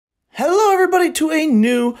everybody to a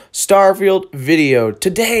new Starfield video.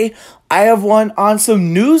 Today, I have one on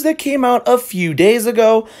some news that came out a few days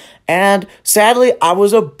ago, and sadly, I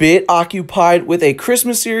was a bit occupied with a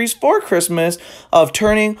Christmas series for Christmas of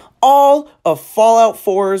turning all of Fallout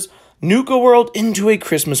 4's Nuka World into a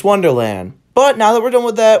Christmas wonderland. But now that we're done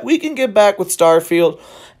with that, we can get back with Starfield,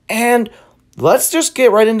 and let's just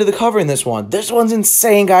get right into the covering this one. This one's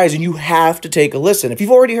insane, guys, and you have to take a listen. If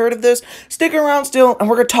you've already heard of this, stick around still, and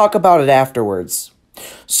we're going to talk about it afterwards.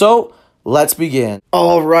 So, let's begin.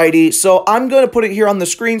 Alrighty, so I'm going to put it here on the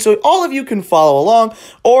screen so all of you can follow along,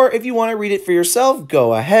 or if you want to read it for yourself,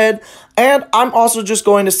 go ahead. And I'm also just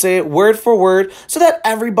going to say it word for word so that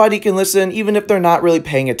everybody can listen, even if they're not really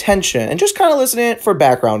paying attention, and just kind of listening for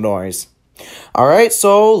background noise. Alright,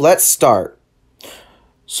 so let's start.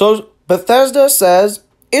 So, Bethesda says,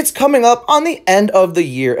 it's coming up on the end of the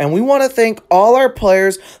year, and we want to thank all our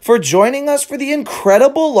players for joining us for the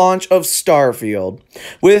incredible launch of Starfield.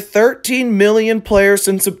 With 13 million players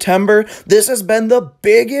since September, this has been the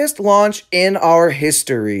biggest launch in our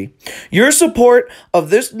history. Your support of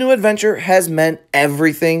this new adventure has meant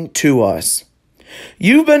everything to us.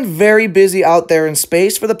 You've been very busy out there in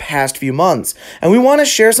space for the past few months, and we want to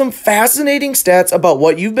share some fascinating stats about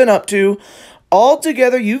what you've been up to.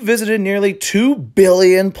 Altogether, you've visited nearly 2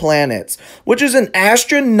 billion planets, which is an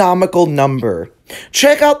astronomical number.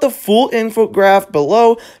 Check out the full infographic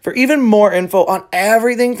below for even more info on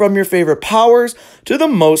everything from your favorite powers to the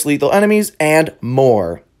most lethal enemies and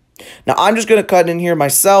more. Now, I'm just going to cut in here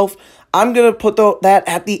myself. I'm going to put that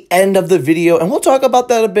at the end of the video, and we'll talk about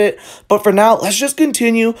that a bit. But for now, let's just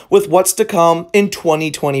continue with what's to come in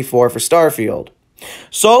 2024 for Starfield.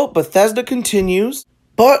 So, Bethesda continues.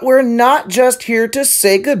 But we're not just here to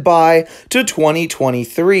say goodbye to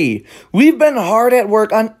 2023. We've been hard at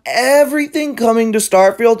work on everything coming to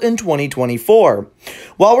Starfield in 2024.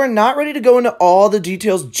 While we're not ready to go into all the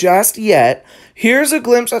details just yet, here's a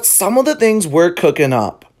glimpse at some of the things we're cooking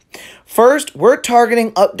up. First, we're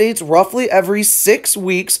targeting updates roughly every 6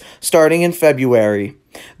 weeks starting in February.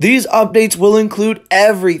 These updates will include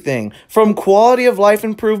everything from quality of life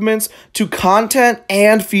improvements to content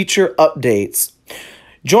and feature updates.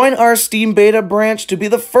 Join our Steam beta branch to be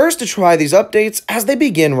the first to try these updates as they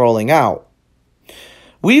begin rolling out.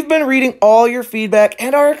 We've been reading all your feedback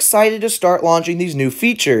and are excited to start launching these new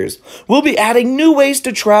features. We'll be adding new ways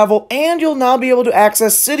to travel, and you'll now be able to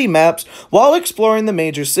access city maps while exploring the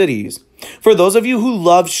major cities. For those of you who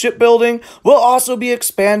love shipbuilding, we'll also be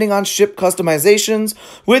expanding on ship customizations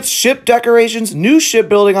with ship decorations, new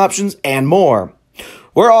shipbuilding options, and more.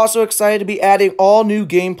 We're also excited to be adding all new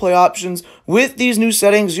gameplay options. With these new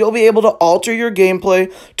settings, you'll be able to alter your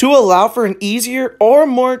gameplay to allow for an easier or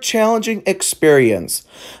more challenging experience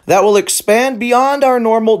that will expand beyond our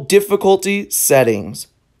normal difficulty settings.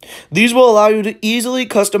 These will allow you to easily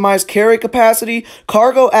customize carry capacity,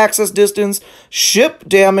 cargo access distance, ship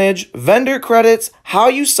damage, vendor credits, how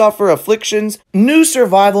you suffer afflictions, new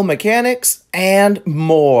survival mechanics, and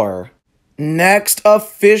more. Next,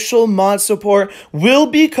 official mod support will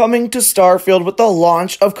be coming to Starfield with the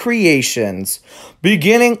launch of Creations.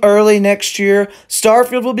 Beginning early next year,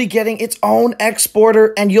 Starfield will be getting its own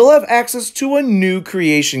exporter, and you'll have access to a new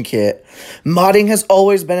creation kit. Modding has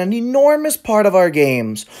always been an enormous part of our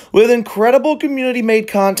games, with incredible community-made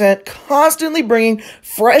content constantly bringing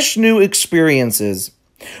fresh new experiences.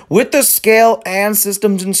 With the scale and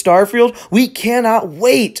systems in Starfield, we cannot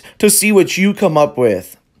wait to see what you come up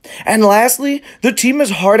with. And lastly, the team is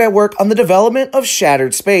hard at work on the development of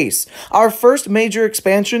Shattered Space, our first major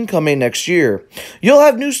expansion coming next year. You'll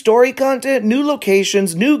have new story content, new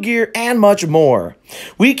locations, new gear, and much more.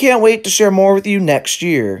 We can't wait to share more with you next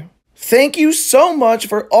year. Thank you so much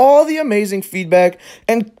for all the amazing feedback,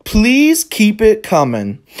 and please keep it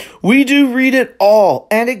coming. We do read it all,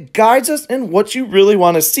 and it guides us in what you really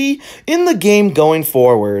want to see in the game going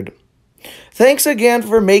forward. Thanks again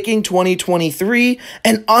for making 2023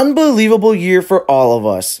 an unbelievable year for all of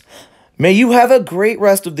us. May you have a great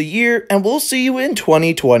rest of the year, and we'll see you in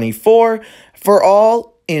 2024 for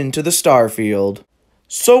all Into the Starfield.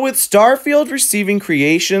 So with Starfield receiving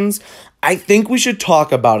Creations, I think we should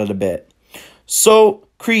talk about it a bit. So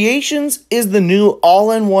Creations is the new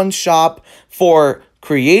all-in-one shop for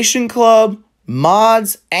Creation Club,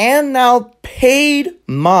 mods, and now paid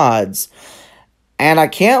mods. And I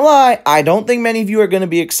can't lie, I don't think many of you are going to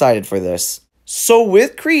be excited for this. So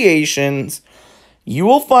with Creations, you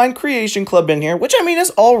will find Creation Club in here, which I mean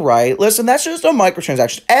is alright. Listen, that's just a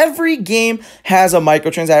microtransaction. Every game has a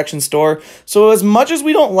microtransaction store. So as much as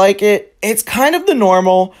we don't like it, it's kind of the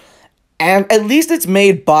normal. And at least it's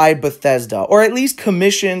made by Bethesda, or at least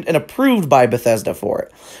commissioned and approved by Bethesda for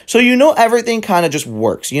it. So you know everything kind of just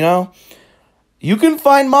works, you know? You can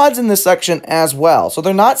find mods in this section as well. So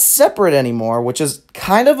they're not separate anymore, which is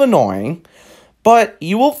kind of annoying. But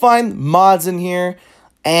you will find mods in here,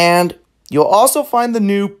 and you'll also find the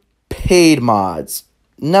new paid mods.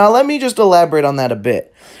 Now, let me just elaborate on that a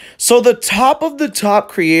bit. So the top of the top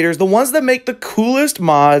creators, the ones that make the coolest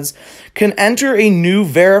mods, can enter a new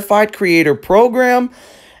verified creator program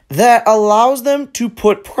that allows them to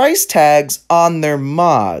put price tags on their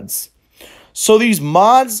mods. So these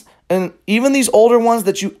mods, and even these older ones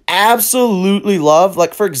that you absolutely love,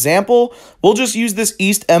 like for example, we'll just use this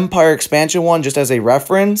East Empire expansion one just as a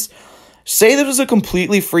reference. Say this was a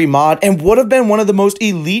completely free mod and would have been one of the most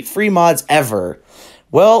elite free mods ever.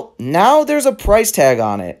 Well, now there's a price tag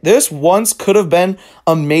on it. This once could have been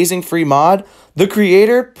amazing free mod. The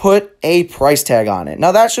creator put a price tag on it.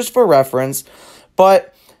 Now that's just for reference,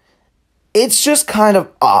 but it's just kind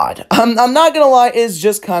of odd. I'm not gonna lie, it's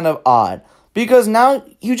just kind of odd. Because now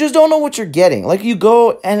you just don't know what you're getting. Like you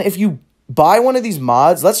go and if you buy one of these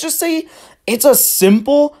mods, let's just say it's a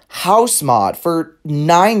simple house mod for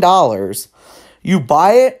 $9. You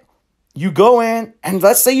buy it, you go in, and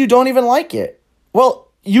let's say you don't even like it. Well,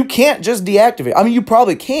 you can't just deactivate. I mean, you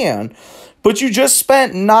probably can, but you just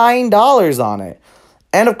spent $9 on it.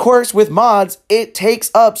 And of course, with mods, it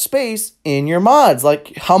takes up space in your mods,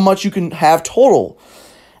 like how much you can have total.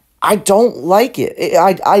 I don't like it.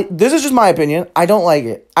 This is just my opinion. I don't like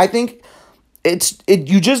it. I think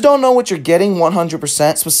you just don't know what you're getting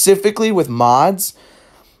 100%, specifically with mods.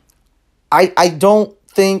 I don't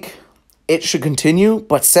think it should continue,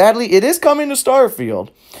 but sadly, it is coming to Starfield.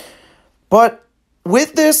 But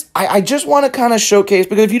with this, I just want to kind of showcase,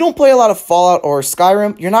 because if you don't play a lot of Fallout or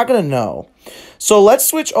Skyrim, you're not going to know. So let's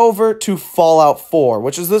switch over to Fallout 4,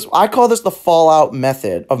 which is this, I call this the Fallout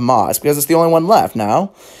method of mods, because it's the only one left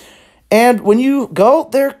now. And when you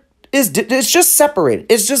go, it's just separated.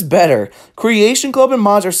 It's just better. Creation Club and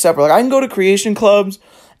mods are separate. Like I can go to Creation Clubs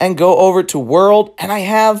and go over to World, and I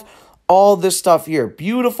have all this stuff here.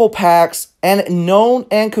 Beautiful packs, and known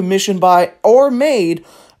and commissioned by or made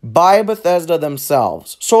by Bethesda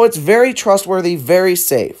themselves. So it's very trustworthy, very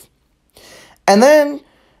safe. And then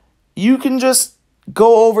you can just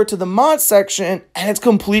go over to the mod section and it's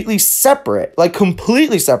completely separate, like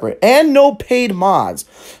completely separate, and no paid mods.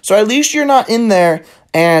 So at least you're not in there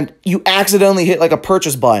and you accidentally hit like a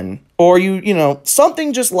purchase button, or you know,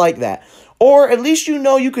 something just like that. Or at least you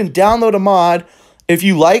know you can download a mod. If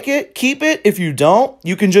you like it, keep it. If you don't,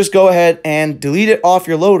 you can just go ahead and delete it off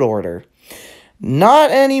your load order. Not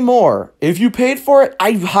anymore. If you paid for it,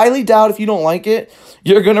 I highly doubt if you don't like it,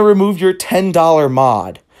 you're going to remove your $10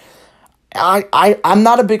 mod. I'm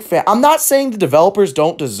not a big fan. I'm not saying the developers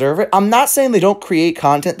don't deserve it. I'm not saying they don't create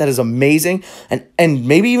content that is amazing and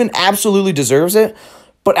maybe even absolutely deserves it.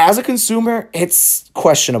 But as a consumer, it's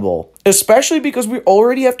questionable. Especially because we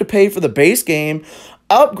already have to pay for the base game,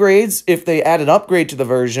 upgrades if they add an upgrade to the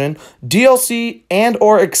version, DLC and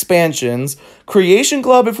or expansions, Creation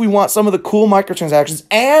Club if we want some of the cool microtransactions,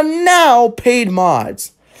 and now paid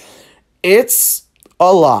mods. It's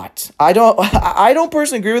a lot. I don't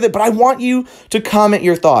personally agree with it, but I want you to comment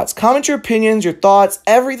your thoughts. Comment your opinions, your thoughts,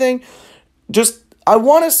 everything. Just, I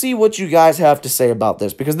want to see what you guys have to say about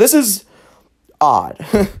this, because this is odd.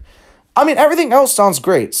 I mean, everything else sounds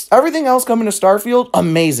great. Everything else coming to Starfield,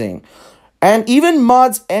 amazing. And even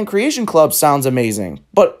mods and Creation Club sounds amazing.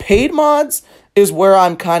 But paid mods is where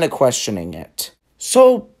I'm kind of questioning it.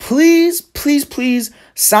 So please, please, please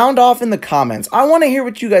sound off in the comments. I want to hear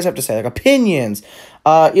what you guys have to say, like opinions,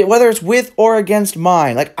 whether it's with or against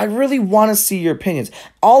mine. Like, I really want to see your opinions.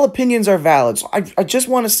 All opinions are valid. So I just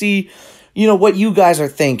want to see, you know, what you guys are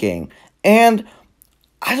thinking. And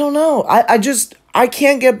I don't know. I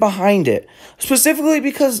can't get behind it. Specifically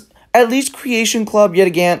because at least Creation Club, yet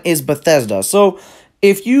again, is Bethesda. So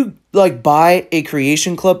if you like buy a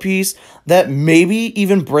Creation Club piece that maybe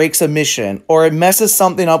even breaks a mission or it messes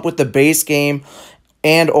something up with the base game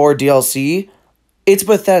and or DLC, it's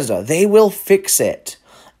Bethesda. They will fix it.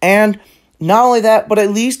 And not only that, but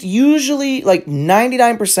at least usually like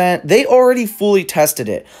 99%, they already fully tested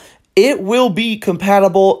it. It will be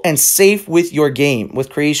compatible and safe with your game, with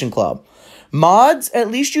Creation Club. Mods,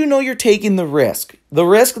 at least you know you're taking the risk. The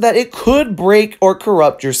risk that it could break or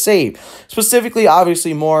corrupt your save. Specifically,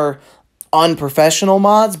 obviously, more unprofessional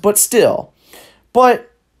mods, but still.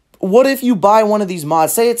 But what if you buy one of these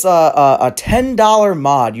mods? Say it's a $10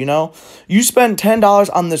 mod, you know? You spend $10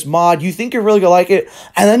 on this mod, you think you're really gonna like it,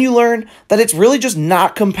 and then you learn that it's really just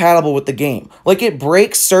not compatible with the game. Like, it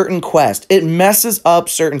breaks certain quests. It messes up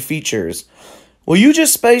certain features. Well, you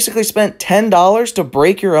just basically spent $10 to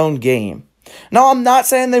break your own game. Now, I'm not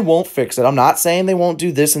saying they won't fix it. I'm not saying they won't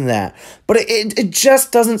do this and that. But it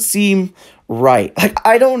just doesn't seem right. Like,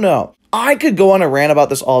 I don't know. I could go on a rant about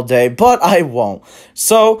this all day, but I won't.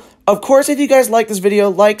 So, of course, if you guys like this video,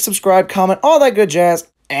 like, subscribe, comment, all that good jazz.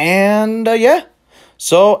 And, yeah.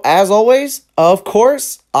 So, as always, of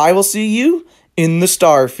course, I will see you in the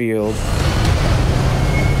Starfield.